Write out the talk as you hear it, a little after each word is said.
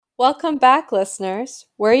Welcome back, listeners.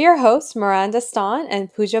 We're your hosts, Miranda Stan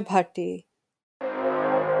and Pooja Bhakti.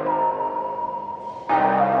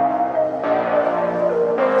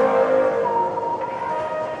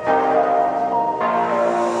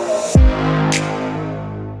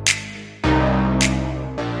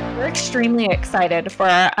 We're extremely excited for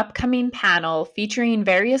our upcoming panel featuring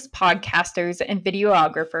various podcasters and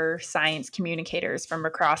videographer science communicators from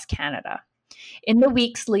across Canada. In the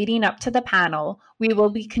weeks leading up to the panel, we will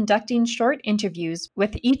be conducting short interviews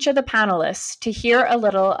with each of the panelists to hear a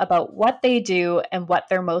little about what they do and what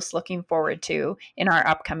they're most looking forward to in our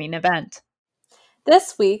upcoming event.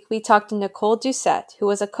 This week, we talked to Nicole Doucette, who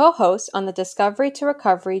was a co-host on the Discovery to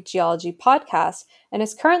Recovery Geology podcast and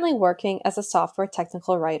is currently working as a software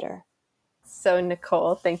technical writer. So,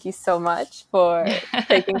 Nicole, thank you so much for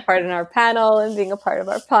taking part in our panel and being a part of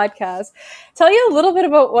our podcast. Tell you a little bit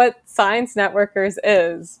about what Science Networkers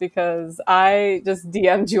is, because I just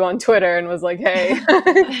DM'd you on Twitter and was like, hey,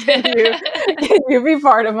 can you be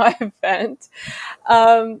part of my event?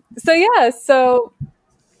 So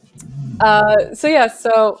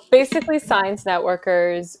basically Science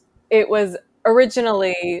Networkers, it was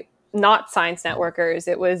originally not Science Networkers.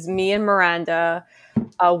 It was me and Miranda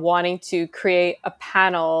wanting to create a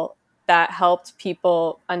panel that helped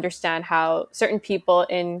people understand how certain people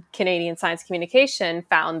in Canadian science communication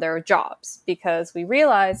found their jobs, because we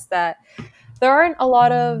realized that there aren't a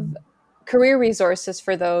lot of career resources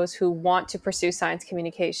for those who want to pursue science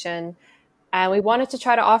communication. And we wanted to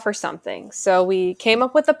try to offer something. So we came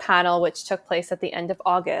up with a panel, which took place at the end of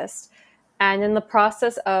August. And in the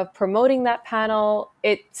process of promoting that panel,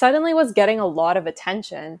 it suddenly was getting a lot of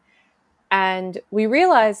attention. And we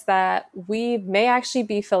realized that we may actually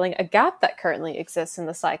be filling a gap that currently exists in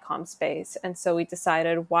the SciComm space. And so we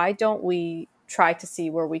decided, why don't we try to see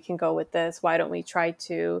where we can go with this? Why don't we try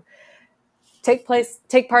to take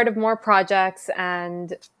part of more projects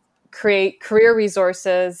and create career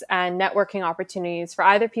resources and networking opportunities for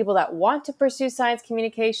either people that want to pursue science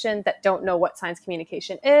communication that don't know what science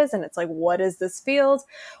communication is, and it's like, what is this field?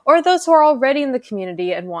 Or those who are already in the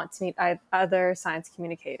community and want to meet other science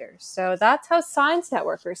communicators. So that's how Science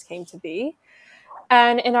Networkers came to be.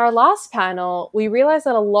 And in our last panel, we realized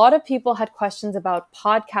that a lot of people had questions about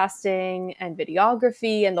podcasting and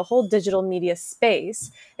videography and the whole digital media space,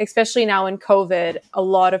 especially now in COVID. A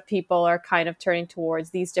lot of people are kind of turning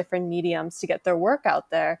towards these different mediums to get their work out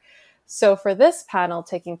there. So for this panel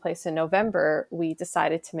taking place in November, we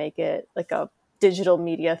decided to make it like a digital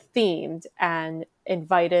media themed and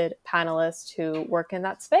invited panelists who work in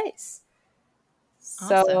that space.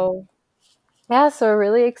 Awesome. So we're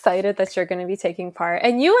really excited that you're going to be taking part.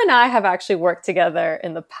 And you and I have actually worked together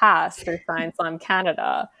in the past through Science Slam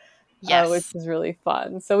Canada, which is really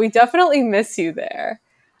fun. So we definitely miss you there.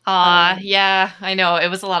 Yeah, I know. It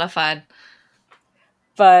was a lot of fun.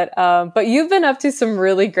 But you've been up to some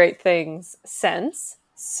really great things since.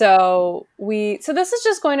 So this is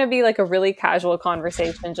just going to be like a really casual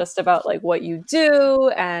conversation just about like what you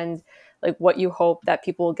do and like what you hope that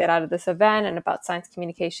people will get out of this event and about science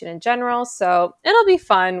communication in general. So it'll be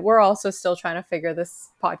fun. We're also still trying to figure this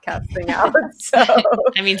podcast thing out. So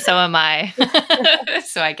I mean, so am I.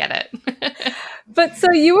 So I get it. But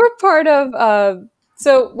so you were part of,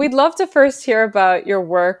 so we'd love to first hear about your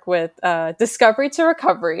work with Discovery to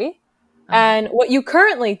Recovery and what you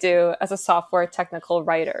currently do as a software technical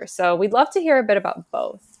writer. So we'd love to hear a bit about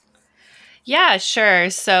both. Yeah,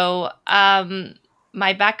 sure. So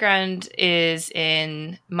my background is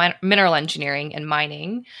in mineral engineering and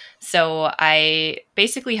mining. So I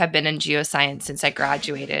basically have been in geoscience since I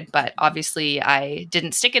graduated, but obviously I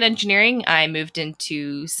didn't stick in engineering. I moved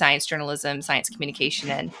into science journalism, science communication,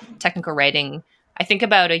 and technical writing, I think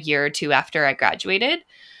about a year or two after I graduated.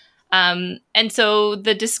 And so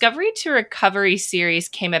the Discovery to Recovery series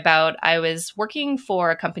came about. I was working for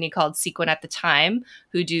a company called Sequent at the time,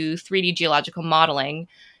 who do 3D geological modeling.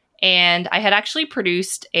 And I had actually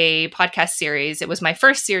produced a podcast series. It was my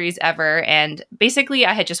first series ever. And basically,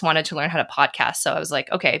 I had just wanted to learn how to podcast. So I was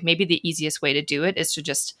like, okay, maybe the easiest way to do it is to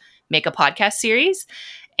just make a podcast series.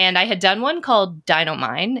 And I had done one called Dino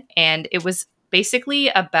Mine. And it was basically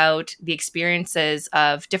about the experiences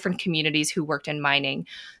of different communities who worked in mining.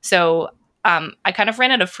 So I kind of ran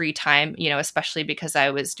out of free time, especially because I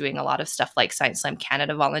was doing a lot of stuff like Science Slam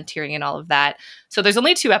Canada volunteering and all of that. So there's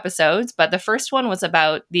only 2 episodes, but the first one was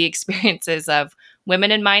about the experiences of women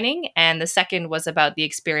in mining, and the second was about the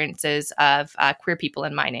experiences of queer people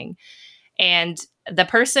in mining. And the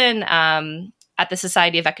person at the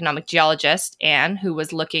Society of Economic Geologists, Anne, who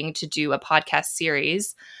was looking to do a podcast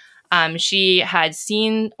series, she had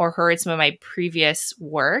seen or heard some of my previous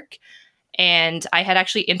work. And I had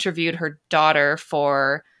actually interviewed her daughter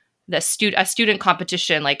for a student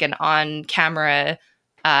competition, like an on-camera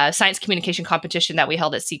science communication competition that we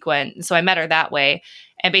held at Sequent. So I met her that way.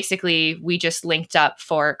 And basically, we just linked up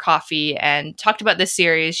for coffee and talked about this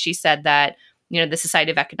series. She said that, the Society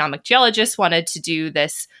of Economic Geologists wanted to do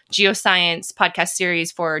this geoscience podcast series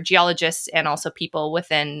for geologists and also people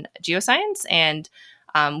within geoscience. And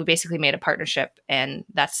we basically made a partnership, and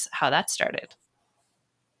that's how that started.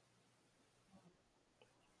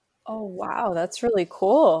 Oh, wow. That's really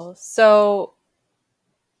cool. So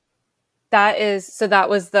that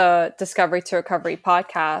was the Discovery to Recovery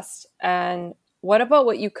podcast. And what about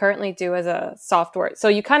what you currently do as a software? So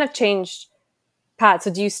you kind of changed paths.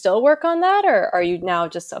 So do you still work on that, or are you now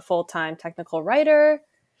just a full-time technical writer?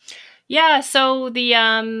 Yeah, so the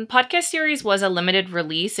podcast series was a limited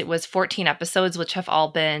release. It was 14 episodes, which have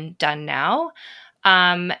all been done now.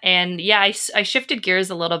 And yeah, I shifted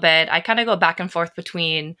gears a little bit. I kind of go back and forth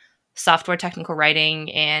between software technical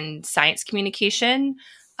writing and science communication.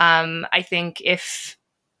 I think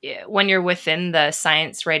when you're within the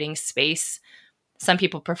science writing space, some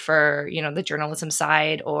people prefer, the journalism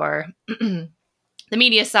side or the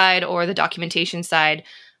media side or the documentation side.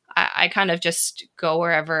 I kind of just go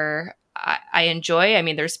wherever I enjoy. I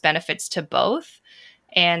mean, there's benefits to both.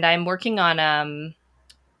 And I'm working on an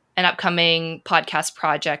upcoming podcast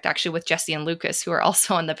project actually with Jesse and Lucas, who are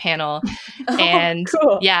also on the panel. And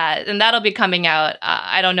cool. Yeah, and that'll be coming out.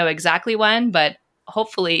 I don't know exactly when, but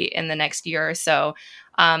hopefully in the next year or so.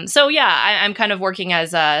 So yeah, I'm kind of working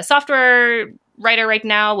as a software writer right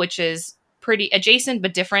now, which is pretty adjacent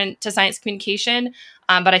but different to science communication.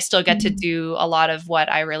 But I still get to do a lot of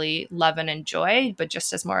what I really love and enjoy, but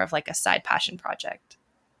just as more of like a side passion project.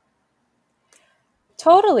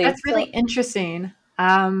 Totally. That's really interesting.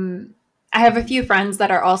 I have a few friends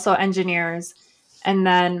that are also engineers, and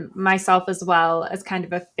then myself as well as kind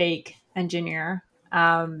of a fake engineer.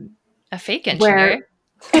 A fake engineer?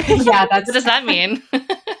 Yeah, what does that mean?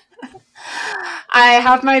 I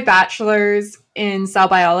have my bachelor's in cell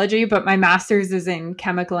biology, but my master's is in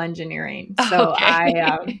chemical engineering. So Okay.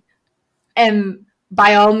 I am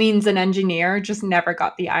by all means an engineer, just never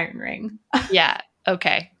got the iron ring. Yeah.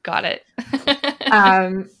 Okay. Got it.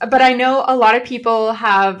 But I know a lot of people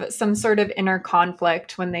have some sort of inner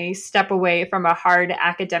conflict when they step away from a hard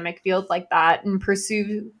academic field like that and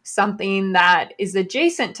pursue something that is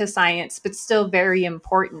adjacent to science, but still very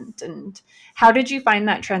important. And how did you find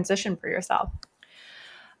that transition for yourself?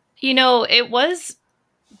 It was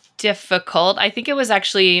difficult. I think it was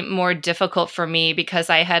actually more difficult for me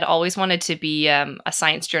because I had always wanted to be a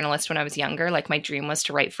science journalist when I was younger. Like my dream was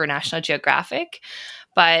to write for National Geographic.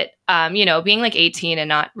 But, being like 18 and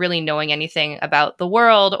not really knowing anything about the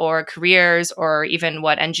world or careers or even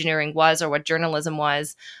what engineering was or what journalism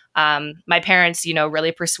was, my parents,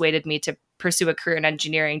 really persuaded me to pursue a career in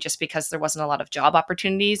engineering just because there wasn't a lot of job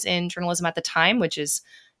opportunities in journalism at the time, which is,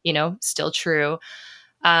 still true.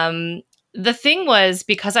 The thing was,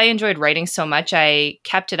 because I enjoyed writing so much, I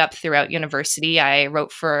kept it up throughout university. I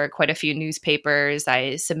wrote for quite a few newspapers.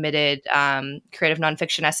 I submitted creative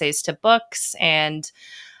nonfiction essays to books and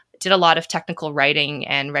did a lot of technical writing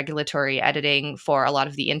and regulatory editing for a lot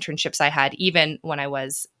of the internships I had, even when I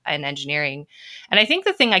was in engineering. And I think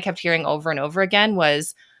the thing I kept hearing over and over again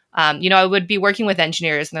was, I would be working with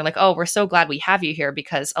engineers and they're like, oh, we're so glad we have you here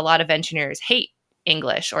because a lot of engineers hate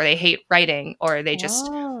English or they hate writing or they just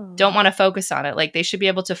don't want to focus on it. Like they should be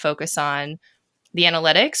able to focus on the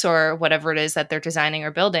analytics or whatever it is that they're designing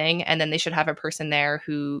or building. And then they should have a person there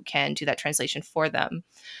who can do that translation for them.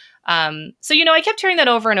 So, I kept hearing that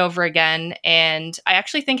over and over again. And I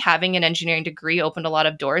actually think having an engineering degree opened a lot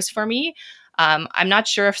of doors for me. I'm not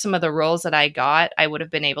sure if some of the roles that I got, I would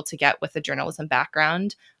have been able to get with a journalism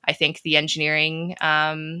background. I think the engineering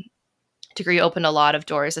degree opened a lot of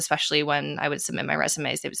doors, especially when I would submit my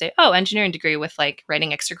resumes. They would say, oh, engineering degree with like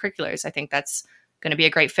writing extracurriculars. I think that's going to be a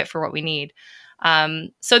great fit for what we need.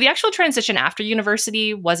 So the actual transition after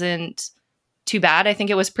university wasn't too bad. I think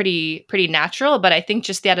it was pretty natural, but I think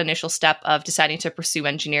just that initial step of deciding to pursue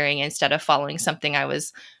engineering instead of following something I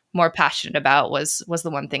was more passionate about was the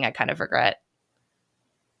one thing I kind of regret.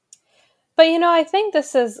 But, I think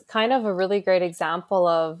this is kind of a really great example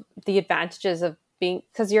of the advantages of being,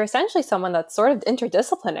 because you're essentially someone that's sort of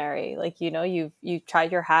interdisciplinary. Like, you've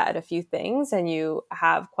tried your hat at a few things and you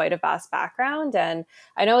have quite a vast background. And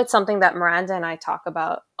I know it's something that Miranda and I talk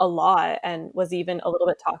about a lot and was even a little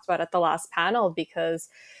bit talked about at the last panel because,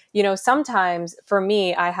 sometimes for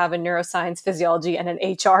me, I have a neuroscience, physiology, and an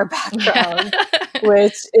HR background,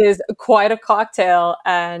 which is quite a cocktail.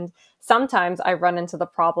 And sometimes I run into the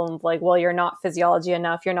problem of like, well, you're not physiology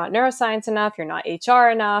enough, you're not neuroscience enough, you're not HR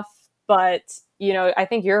enough. But, I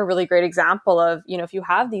think you're a really great example of, if you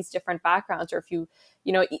have these different backgrounds, or if you,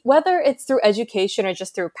 whether it's through education or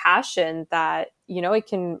just through passion, that, it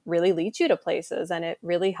can really lead you to places, and it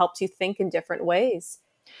really helps you think in different ways.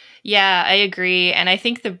 Yeah, I agree. And I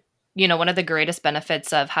think one of the greatest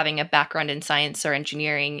benefits of having a background in science or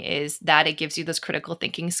engineering is that it gives you those critical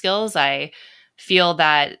thinking skills. I feel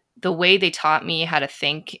that the way they taught me how to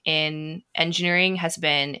think in engineering has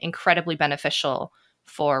been incredibly beneficial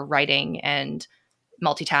for writing and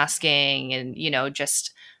multitasking and,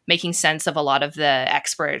 just making sense of a lot of the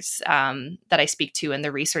experts that I speak to and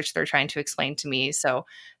the research they're trying to explain to me. So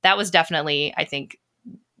that was definitely, I think,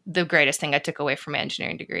 the greatest thing I took away from my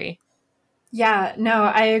engineering degree. Yeah, no,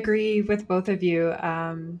 I agree with both of you.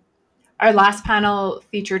 Our last panel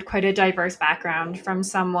featured quite a diverse background, from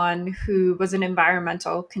someone who was an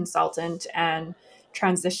environmental consultant and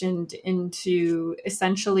transitioned into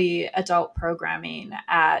essentially adult programming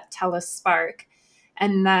at TELUS Spark,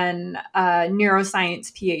 and then a neuroscience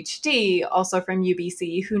PhD, also from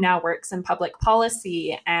UBC, who now works in public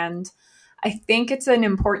policy. And I think it's an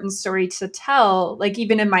important story to tell. Like,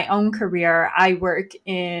 even in my own career, I work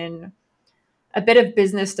in a bit of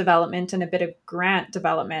business development and a bit of grant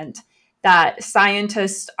development, that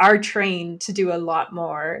scientists are trained to do a lot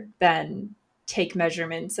more than take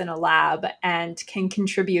measurements in a lab, and can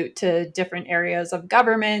contribute to different areas of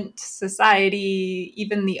government, society,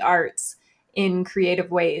 even the arts in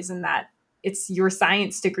creative ways. And that it's your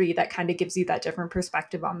science degree that kind of gives you that different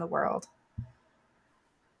perspective on the world.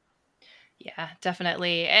 Yeah,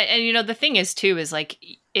 definitely. And the thing is too, is like,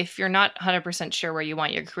 if you're not 100% sure where you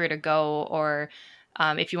want your career to go, or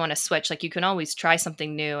if you want to switch, like, you can always try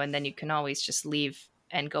something new, and then you can always just leave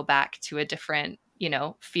and go back to a different,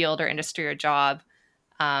 field or industry or job.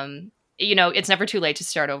 It's never too late to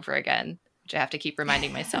start over again, which I have to keep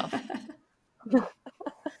reminding myself.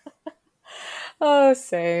 Oh,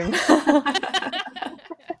 same.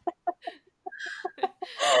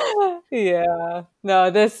 Yeah.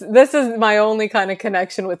 No, this is my only kind of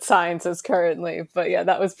connection with sciences currently. But yeah,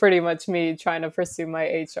 that was pretty much me trying to pursue my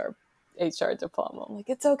HR diploma. I'm like,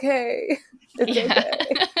 it's okay. It's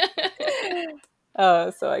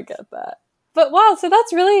okay. So I get that. But wow, so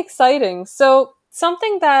that's really exciting. So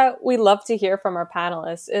something that we love to hear from our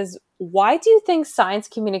panelists is, why do you think science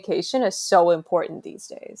communication is so important these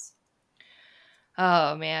days?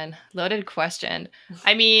 Oh man, loaded question.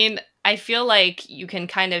 I mean, I feel like you can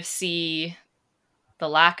kind of see the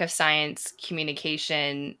lack of science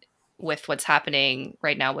communication with what's happening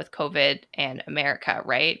right now with COVID and America,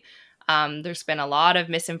 right? There's been a lot of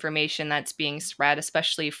misinformation that's being spread,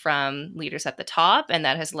 especially from leaders at the top, and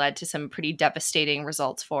that has led to some pretty devastating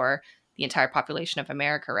results for the entire population of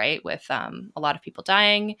America, right? With a lot of people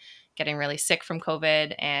dying, getting really sick from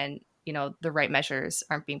COVID, and the right measures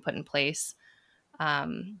aren't being put in place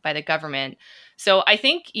by the government. So I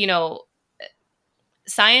think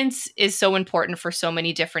science is so important for so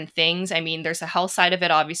many different things. I mean, there's a health side of it,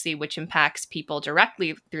 obviously, which impacts people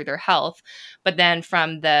directly through their health. But then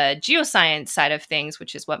from the geoscience side of things,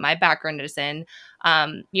 which is what my background is in,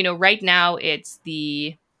 right now it's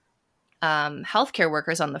the healthcare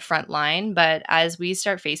workers on the front line. But as we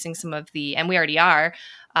start facing and we already are,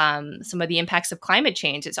 some of the impacts of climate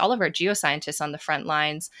change, it's all of our geoscientists on the front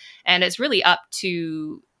lines. And it's really up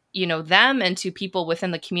to them and to people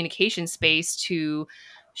within the communication space to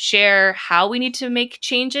share how we need to make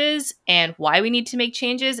changes and why we need to make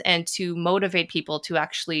changes, and to motivate people to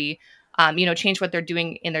actually change what they're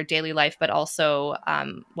doing in their daily life, but also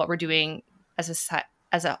what we're doing as a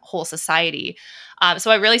whole society.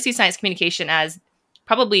 So I really see science communication as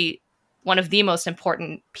probably one of the most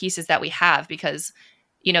important pieces that we have, because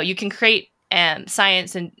you can create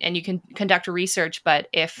science and you can conduct research, but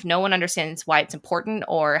if no one understands why it's important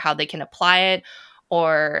or how they can apply it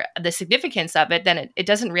or the significance of it, then it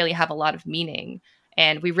doesn't really have a lot of meaning.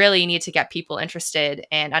 And we really need to get people interested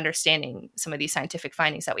and understanding some of these scientific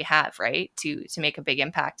findings that we have, right, to make a big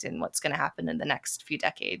impact in what's going to happen in the next few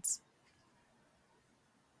decades.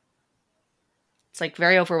 It's like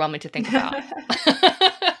very overwhelming to think about.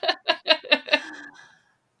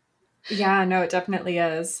 Yeah, no, it definitely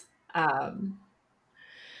is.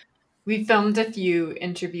 We filmed a few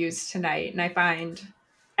interviews tonight, and I find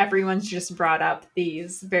everyone's just brought up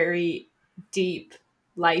these very deep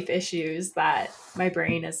life issues that my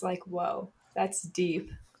brain is like, whoa, that's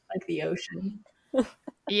deep, like the ocean.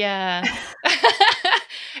 Yeah.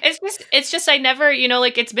 It's just I never,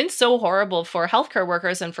 like it's been so horrible for healthcare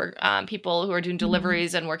workers and for people who are doing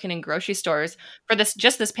deliveries and working in grocery stores for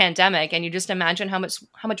this pandemic. And you just imagine how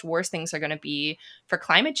much worse things are going to be for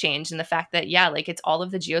climate change, and the fact that like it's all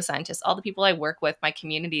of the geoscientists, all the people I work with, my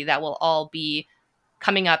community, that will all be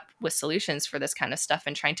coming up with solutions for this kind of stuff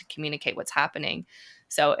and trying to communicate what's happening.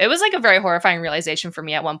 So it was like a very horrifying realization for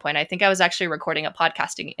me at one point. I think I was actually recording a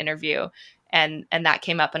podcasting interview, and that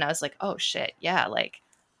came up, and I was like, oh shit, yeah, like,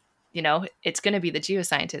 it's going to be the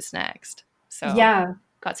geoscientists next. So yeah,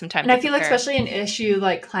 got some time and to I feel prepare. especially an issue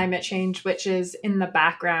like climate change, which is in the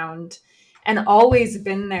background and always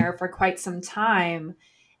been there for quite some time.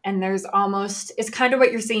 And it's kind of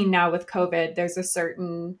what you're seeing now with COVID. There's a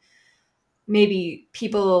certain, maybe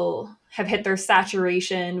people have hit their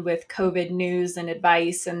saturation with COVID news and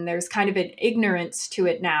advice, and there's kind of an ignorance to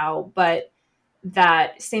it now, but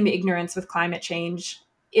that same ignorance with climate change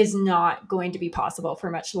is not going to be possible for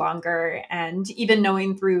much longer. And even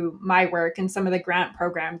knowing through my work and some of the grant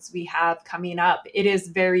programs we have coming up, it is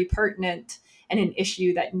very pertinent and an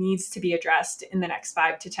issue that needs to be addressed in the next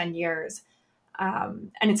 5 to 10 years.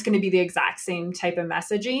 And it's going to be the exact same type of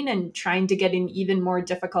messaging and trying to get an even more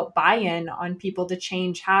difficult buy-in on people to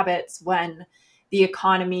change habits when the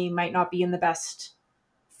economy might not be in the best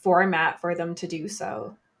format for them to do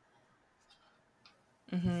so.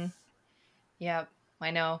 Mm-hmm. Yeah, I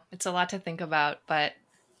know. It's a lot to think about, but,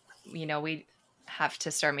 we have to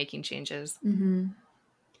start making changes. Mm-hmm.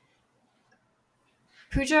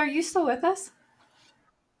 Pooja, are you still with us?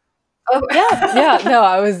 Oh yeah. No,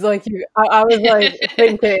 I was like I was like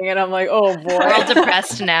thinking, and I'm like, oh boy, we're all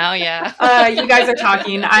depressed now. Yeah. You guys are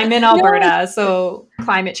talking. I'm in Alberta, so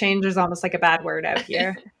climate change is almost like a bad word out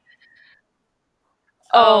here.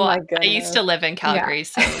 Oh my goodness. I used to live in Calgary,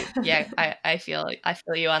 so yeah, I feel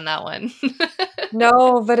you on that one.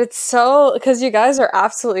 No, but it's so, because you guys are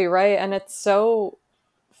absolutely right, and it's so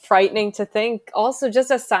frightening to think also,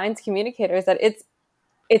 just as science communicators, that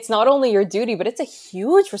it's not only your duty, but it's a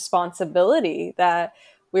huge responsibility that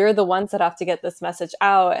we're the ones that have to get this message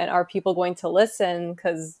out. And are people going to listen?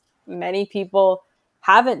 Because many people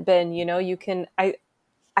haven't been. I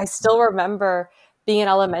still remember being in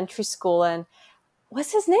elementary school, and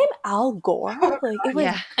what's his name? Al Gore? Like, it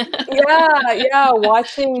was,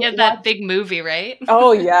 watching. Yeah, that big movie, right?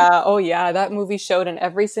 Oh yeah. That movie showed in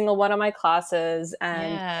every single one of my classes.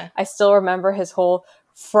 And I still remember his whole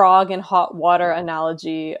frog in hot water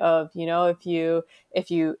analogy of, if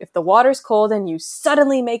the water's cold and you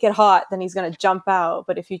suddenly make it hot, then he's going to jump out.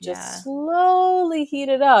 But if you just slowly heat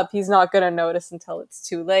it up, he's not going to notice until it's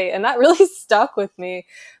too late. And that really stuck with me,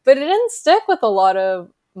 but it didn't stick with a lot of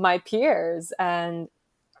my peers. And,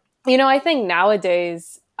 I think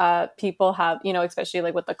nowadays, people have, especially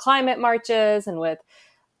like with the climate marches and with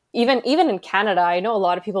even in Canada, I know a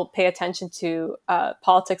lot of people pay attention to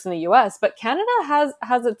politics in the US, but Canada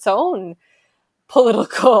has its own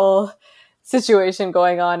political situation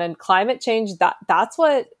going on, and climate change, that's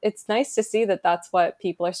what it's nice to see, that's what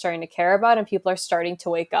people are starting to care about, and people are starting to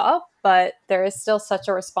wake up. But there is still such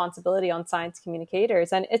a responsibility on science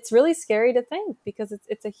communicators, and it's really scary to think, because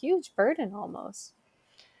it's a huge burden almost.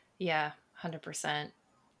 Yeah, 100%.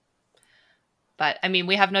 But I mean,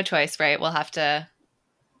 we have no choice, right?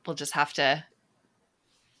 We'll just have to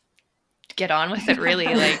get on with it, really.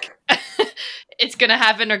 Like, it's going to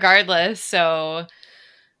happen regardless. So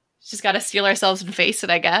just got to steel ourselves and face it,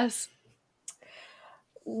 I guess.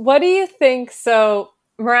 What do you think? So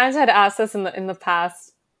Miranda had asked us in the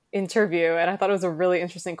past interview, and I thought it was a really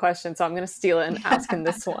interesting question. So I'm going to steal it and ask him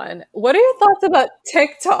this one. What are your thoughts about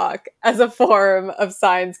TikTok as a form of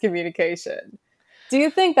science communication? Do you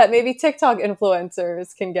think that maybe TikTok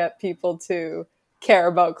influencers can get people to care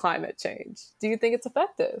about climate change? Do you think it's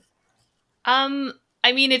effective?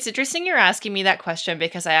 I mean, it's interesting you're asking me that question,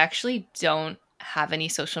 because I actually don't have any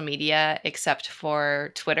social media except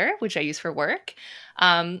for Twitter, which I use for work.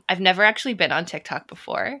 I've never actually been on TikTok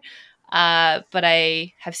before, but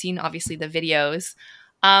I have seen, obviously, the videos.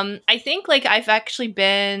 I think, like, I've actually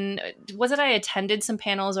I attended some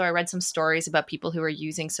panels, or I read some stories about people who are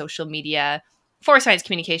using social media for science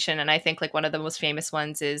communication. And I think, like, one of the most famous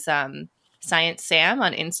ones is Science Sam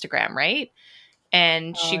on Instagram, right?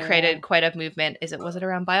 And she created quite a movement. Was it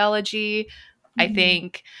around biology?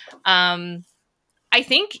 Mm-hmm. I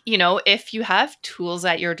think, if you have tools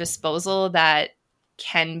at your disposal that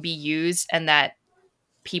can be used and that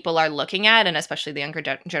people are looking at, and especially the younger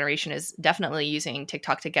generation is definitely using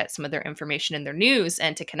TikTok to get some of their information in their news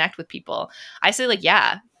and to connect with people, I say, like,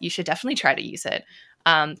 yeah, you should definitely try to use it.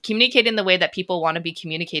 Communicate in the way that people want to be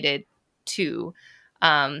communicated to.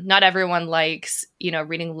 Not everyone likes,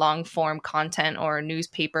 reading long form content or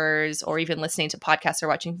newspapers or even listening to podcasts or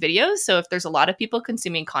watching videos. So if there's a lot of people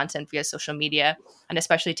consuming content via social media and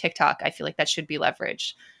especially TikTok, I feel like that should be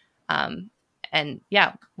leveraged. And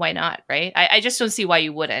yeah, why not? Right. I just don't see why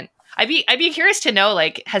you wouldn't. I'd be curious to know,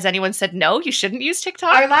 like, has anyone said no, you shouldn't use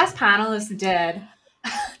TikTok? Our last panelist did.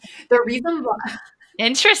 The reason why.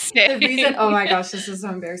 Interesting. The reason, oh my gosh, this is so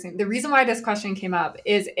embarrassing. The reason why this question came up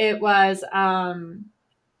is it was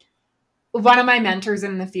one of my mentors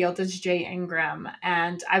in the field is Jay Ingram,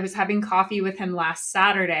 and I was having coffee with him last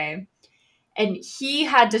Saturday, and he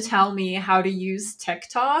had to tell me how to use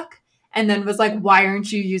TikTok, and then was like, why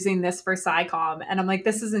aren't you using this for SciComm? And I'm like,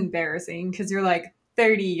 this is embarrassing because you're like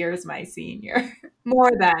 30 years my senior.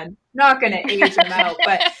 More than. Not going to age him out,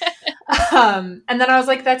 but and then I was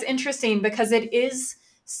like, that's interesting because it is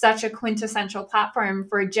such a quintessential platform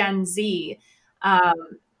for Gen Z.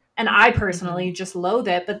 And I personally just loathe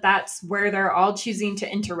it, but that's where they're all choosing to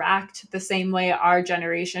interact the same way our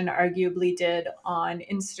generation arguably did on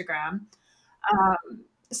Instagram.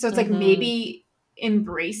 So it's like maybe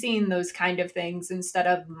embracing those kind of things instead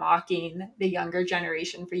of mocking the younger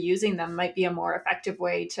generation for using them might be a more effective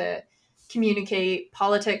way to communicate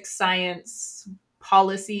politics, science,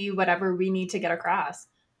 policy, whatever we need to get across.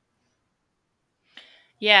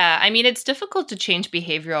 Yeah, I mean, it's difficult to change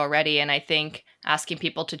behavior already. And I think asking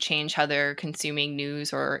people to change how they're consuming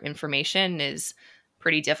news or information is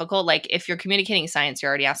pretty difficult. Like, if you're communicating science, you're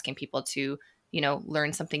already asking people to,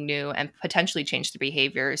 learn something new and potentially change their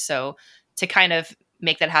behavior. So to kind of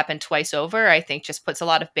make that happen twice over, I think just puts a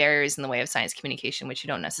lot of barriers in the way of science communication, which you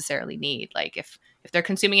don't necessarily need. Like, if they're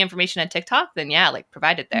consuming information on TikTok, then yeah, like,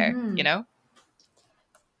 provide it there,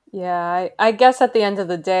 Yeah, I guess at the end of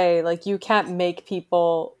the day, like, you can't make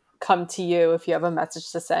people come to you if you have a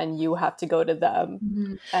message to send. You have to go to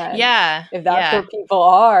them. And if that's where people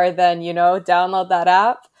are, then, download that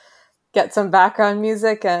app, get some background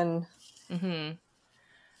music, and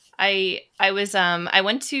I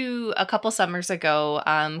went to a couple summers ago.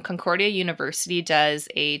 Concordia University does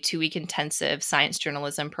a 2-week intensive science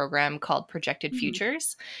journalism program called Projected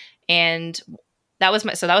Futures, and that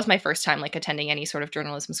was my first time like attending any sort of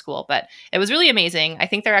journalism school, but it was really amazing. I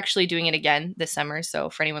think they're actually doing it again this summer.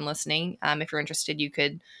 So for anyone listening, if you're interested, you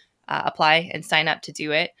could apply and sign up to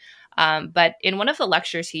do it. But in one of the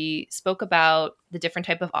lectures, he spoke about the different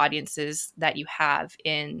type of audiences that you have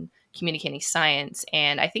in communicating science.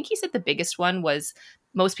 And I think he said the biggest one was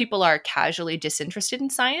most people are casually disinterested in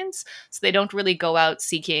science. So they don't really go out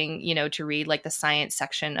seeking, to read like the science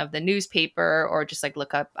section of the newspaper or just like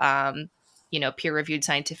look up, peer-reviewed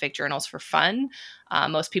scientific journals for fun.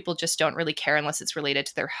 Most people just don't really care unless it's related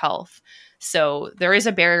to their health. So there is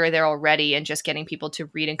a barrier there already in just getting people to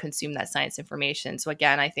read and consume that science information. So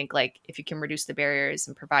again, I think like if you can reduce the barriers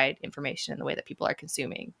and provide information in the way that people are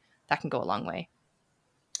consuming, that can go a long way.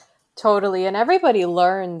 Totally. And everybody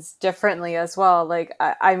learns differently as well. Like,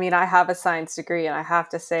 I mean, I have a science degree, and I have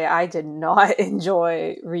to say I did not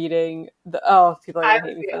enjoy reading people are going to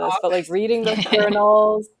hate me for this, but like reading the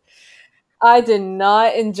journals, I did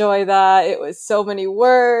not enjoy that. It was so many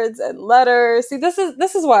words and letters. See, this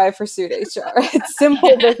is why I pursued HR. It's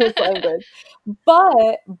simple business language.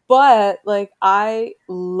 But like, I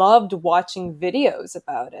loved watching videos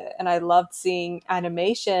about it, and I loved seeing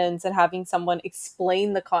animations and having someone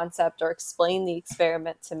explain the concept or explain the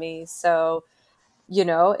experiment to me. So,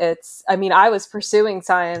 I was pursuing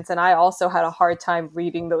science, and I also had a hard time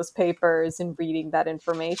reading those papers and reading that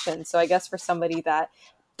information. So I guess for somebody that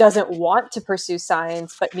doesn't want to pursue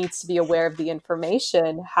science but needs to be aware of the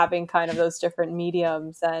information, having kind of those different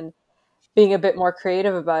mediums and being a bit more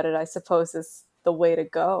creative about it, I suppose, is the way to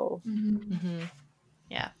go.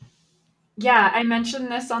 Yeah, I mentioned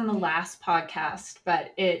this on the last podcast,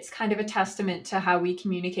 but it's kind of a testament to how we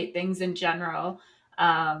communicate things in general.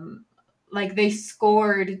 Like, they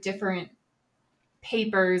scored different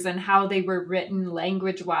papers and how they were written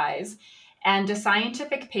language-wise. And a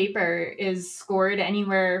scientific paper is scored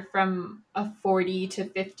anywhere from a 40 to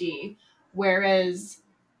 50, whereas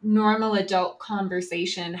normal adult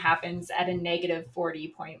conversation happens at a negative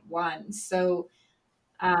 40.1. So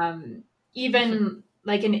even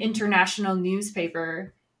like an international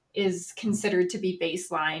newspaper is considered to be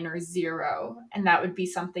baseline or 0. And that would be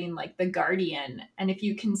something like The Guardian. And if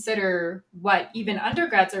you consider what even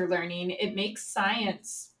undergrads are learning, it makes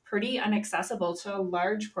science pretty inaccessible to a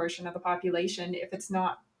large portion of the population if it's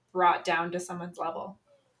not brought down to someone's level.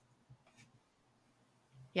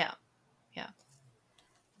 Yeah.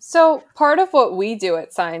 So part of what we do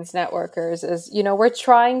at Science Networkers is, we're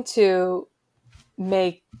trying to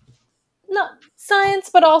make, not science,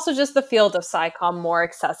 but also just the field of SciComm more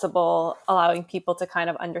accessible, allowing people to kind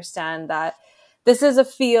of understand that this is a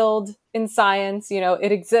field in science,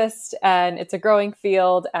 it exists and it's a growing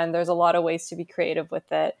field and there's a lot of ways to be creative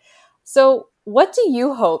with it. So what do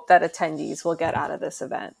you hope that attendees will get out of this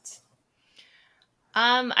event?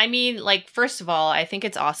 I mean, like, first of all, I think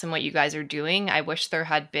it's awesome what you guys are doing. I wish there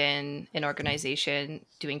had been an organization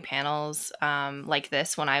doing panels like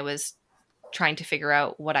this when I was trying to figure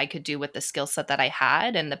out what I could do with the skill set that I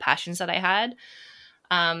had and the passions that I had.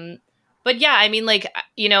 But yeah, I mean, like,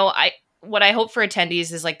 what I hope for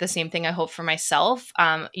attendees is like the same thing I hope for myself.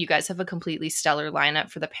 You guys have a completely stellar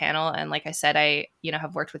lineup for the panel. And like I said, I,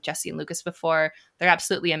 have worked with Jesse and Lucas before. They're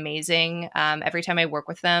absolutely amazing. Every time I work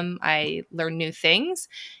with them, I learn new things.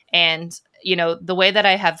 And, the way that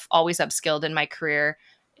I have always upskilled in my career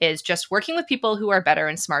is just working with people who are better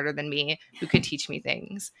and smarter than me, who could teach me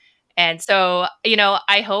things. And so,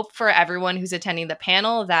 I hope for everyone who's attending the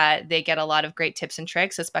panel that they get a lot of great tips and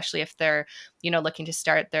tricks, especially if they're, looking to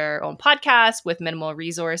start their own podcast with minimal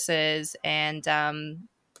resources. And I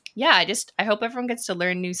hope everyone gets to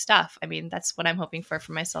learn new stuff. I mean, that's what I'm hoping for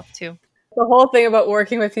myself too. The whole thing about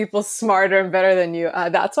working with people smarter and better than you.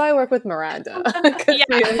 That's why I work with Miranda.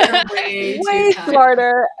 Yeah, way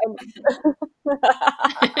smarter.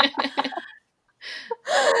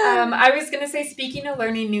 I was going to say, speaking of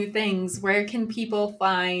learning new things, where can people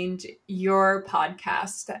find your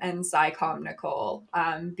podcast and SciComm, Nicole?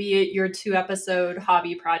 Be it your 2-episode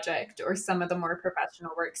hobby project or some of the more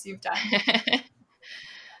professional works you've done.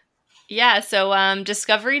 Yeah, so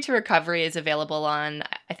Discovery to Recovery is available on,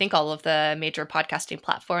 I think, all of the major podcasting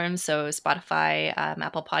platforms. So Spotify,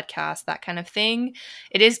 Apple Podcasts, that kind of thing.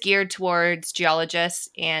 It is geared towards geologists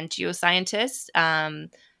and geoscientists.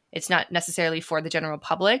 It's not necessarily for the general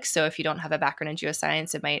public. So if you don't have a background in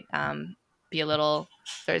geoscience, it might be a little,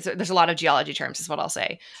 there's a lot of geology terms is what I'll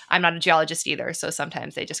say. I'm not a geologist either. So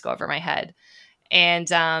sometimes they just go over my head. And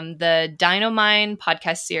the Dinomine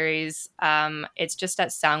podcast series, it's just at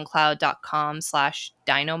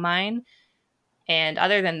soundcloud.com/Dinomine. And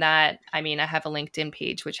other than that, I mean, I have a LinkedIn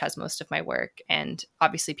page, which has most of my work. And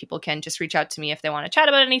obviously people can just reach out to me if they want to chat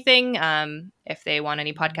about anything. If they want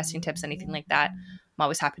any podcasting tips, anything like that, I'm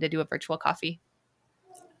always happy to do a virtual coffee.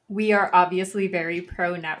 We are obviously very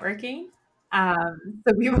pro networking.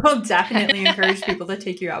 So we will definitely encourage people to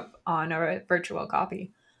take you up on a virtual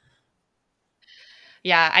coffee.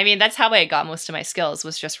 Yeah, I mean, that's how I got most of my skills,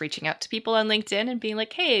 was just reaching out to people on LinkedIn and being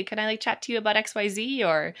like, hey, can I chat to you about XYZ?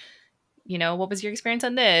 Or, what was your experience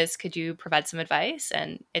on this? Could you provide some advice?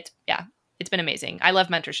 And it's been amazing. I love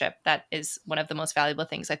mentorship. That is one of the most valuable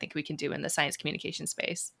things I think we can do in the science communication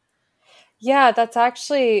space. Yeah,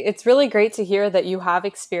 it's really great to hear that you have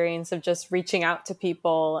experience of just reaching out to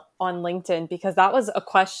people on LinkedIn, because that was a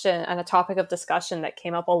question and a topic of discussion that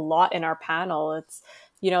came up a lot in our panel. It's,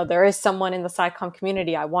 there is someone in the SciComm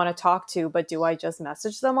community I want to talk to, but do I just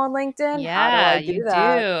message them on LinkedIn? Yeah, how do I do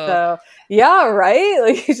that? do. So yeah, right?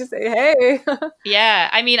 Like, you just say, hey. Yeah,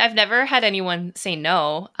 I mean, I've never had anyone say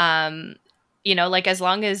no. As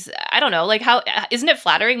long as, I don't know, how, isn't it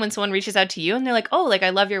flattering when someone reaches out to you and they're like, oh,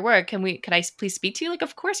 I love your work. Could I please speak to you?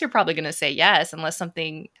 Of course you're probably going to say yes, unless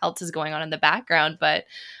something else is going on in the background. But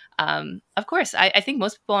of course, I think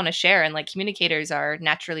most people want to share, and communicators are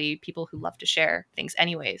naturally people who love to share things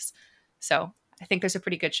anyways. So I think there's a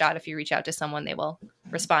pretty good shot if you reach out to someone, they will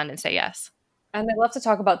respond and say yes. And they love to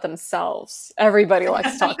talk about themselves. Everybody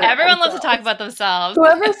likes to talk about Everyone themselves. loves to talk about themselves.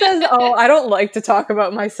 Whoever says, oh, I don't like to talk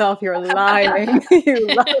about myself, you're lying. You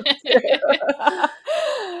love to.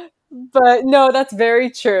 But no, that's very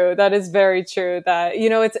true. That is very true. That,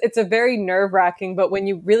 it's a very nerve-wracking, but when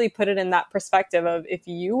you really put it in that perspective of, if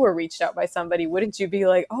you were reached out by somebody, wouldn't you be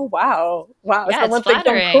like, oh, wow, yeah, someone thinks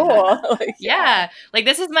I'm cool. Yeah.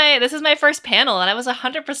 This is my first panel, and I was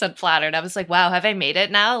 100% flattered. I was like, wow, have I made it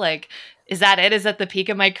now? Is that it? Is that the peak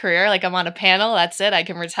of my career? I'm on a panel. That's it. I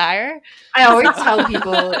can retire. I always tell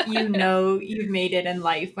people, you've made it in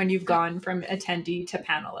life when you've gone from attendee to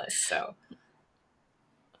panelist. So.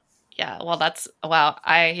 Yeah. Well, wow.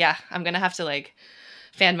 I'm going to have to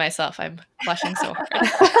fan myself. I'm blushing so hard.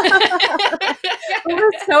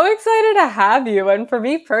 We're so excited to have you. And for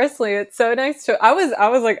me personally, it's so nice to, I was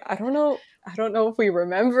like, I don't know if we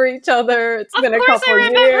remember each other. It's been a couple years. Of course I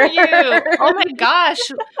remember you. Oh my gosh.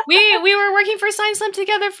 We were working for Science Lab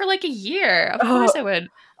together for a year. Of course I would.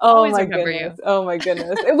 Oh Always my remember goodness. you. Oh my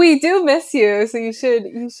goodness. We do miss you. So you should,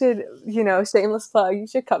 shameless plug, you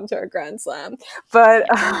should come to our Grand Slam. But,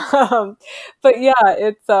 but yeah,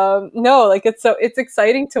 it's, no, like it's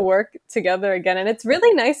exciting to work together again. And it's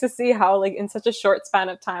really nice to see how, like, in such a short span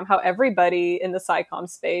of time, how everybody in the SciComm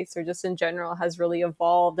space or just in general has really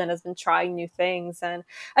evolved and has been trying new things. And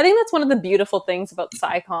I think that's one of the beautiful things about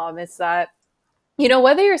SciComm is that,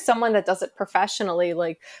 whether you're someone that does it professionally,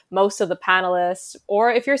 like most of the panelists,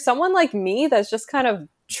 or if you're someone like me that's just kind of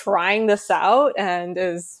trying this out and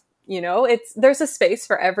is, there's a space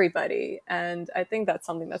for everybody. And I think that's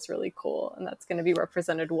something that's really cool. And that's going to be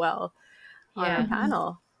represented well on our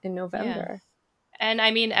panel in November. And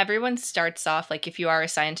I mean, everyone starts off, like, if you are a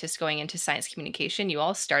scientist going into science communication, you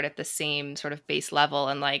all start at the same sort of base level.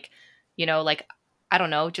 And like, like, I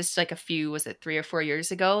don't know, just like was it 3 or 4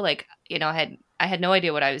 years ago? Like, I had no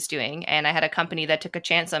idea what I was doing. And I had a company that took a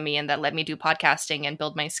chance on me and that let me do podcasting and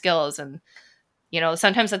build my skills. And,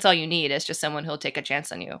 sometimes that's all you need is just someone who'll take a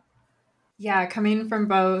chance on you. Yeah, coming from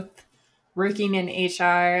both working in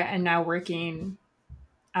HR and now working,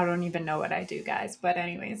 I don't even know what I do, guys. But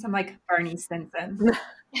anyways, I'm like Barney Stinson.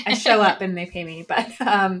 I show up and they pay me. But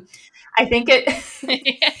I think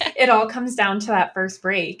it all comes down to that first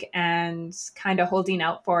break and kind of holding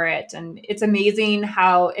out for it. And it's amazing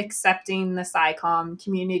how accepting the SciComm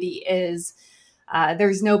community is.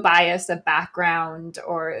 There's no bias of background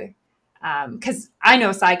or because I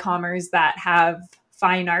know SciCommers that have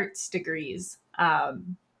fine arts degrees.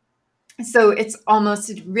 So it's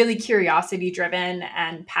almost really curiosity driven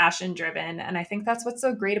and passion driven. And I think that's what's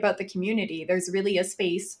so great about the community. There's really a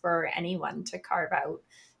space for anyone to carve out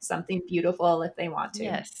something beautiful if they want to.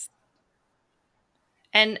 Yes.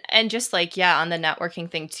 And just like, on the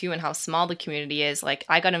networking thing too, and how small the community is. Like,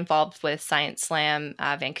 I got involved with Science Slam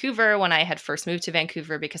Vancouver when I had first moved to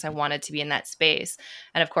Vancouver because I wanted to be in that space.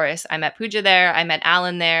 And of course, I met Pooja there, I met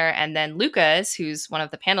Alan there, and then Lucas, who's one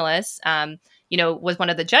of the panelists, was one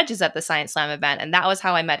of the judges at the Science Slam event. And that was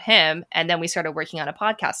how I met him. And then we started working on a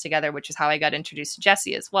podcast together, which is how I got introduced to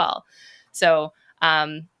Jesse as well. So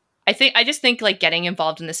I just think like getting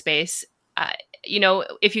involved in the space,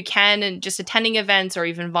 if you can, and just attending events or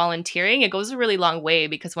even volunteering, it goes a really long way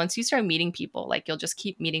because once you start meeting people, like you'll just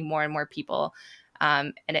keep meeting more and more people.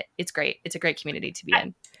 And it's great. It's a great community to be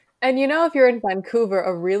in. And if you're in Vancouver,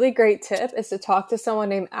 a really great tip is to talk to someone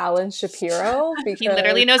named Alan Shapiro. Because he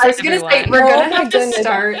literally knows everyone. I was going to say, we're going to have to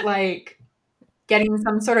start like getting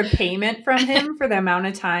some sort of payment from him for the amount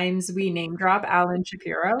of times we name drop Alan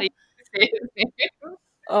Shapiro.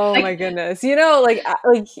 Oh my goodness. Like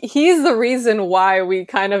he's the reason why we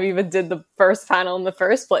kind of even did the first panel in the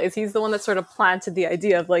first place. He's the one that sort of planted the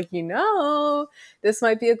idea of like, this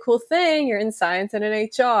might be a cool thing. You're in science and in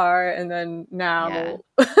HR. And then now,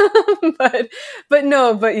 but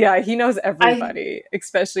he knows everybody,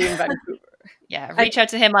 especially in Vancouver. Yeah, reach out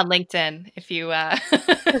to him on LinkedIn if you. I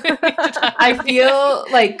feel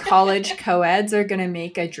like college co-eds are going to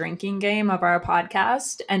make a drinking game of our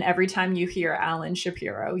podcast, and every time you hear Alan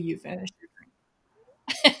Shapiro, you finish your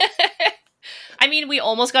drink. I mean, we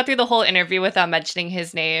almost got through the whole interview without mentioning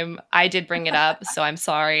his name. I did bring it up, so I'm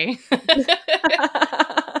sorry.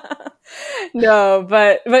 No,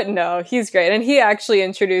 but no, he's great. And he actually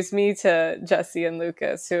introduced me to Jesse and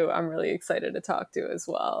Lucas, who I'm really excited to talk to as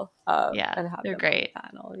well. And have they're great. On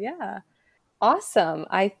the panel. Yeah. Awesome.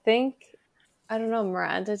 I don't know,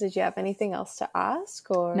 Miranda, did you have anything else to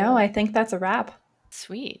ask? Or no, I think that's a wrap.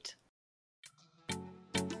 Sweet.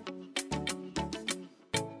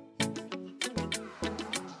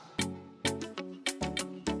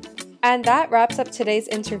 And that wraps up today's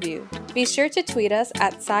interview. Be sure to tweet us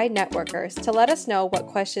at SciNetworkers to let us know what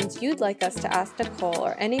questions you'd like us to ask Nicole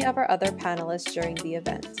or any of our other panelists during the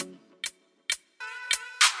event.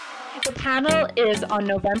 The panel is on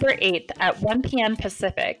November 8th at 1 p.m.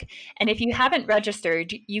 Pacific, and if you haven't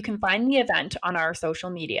registered, you can find the event on our social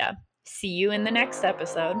media. See you in the next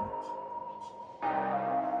episode.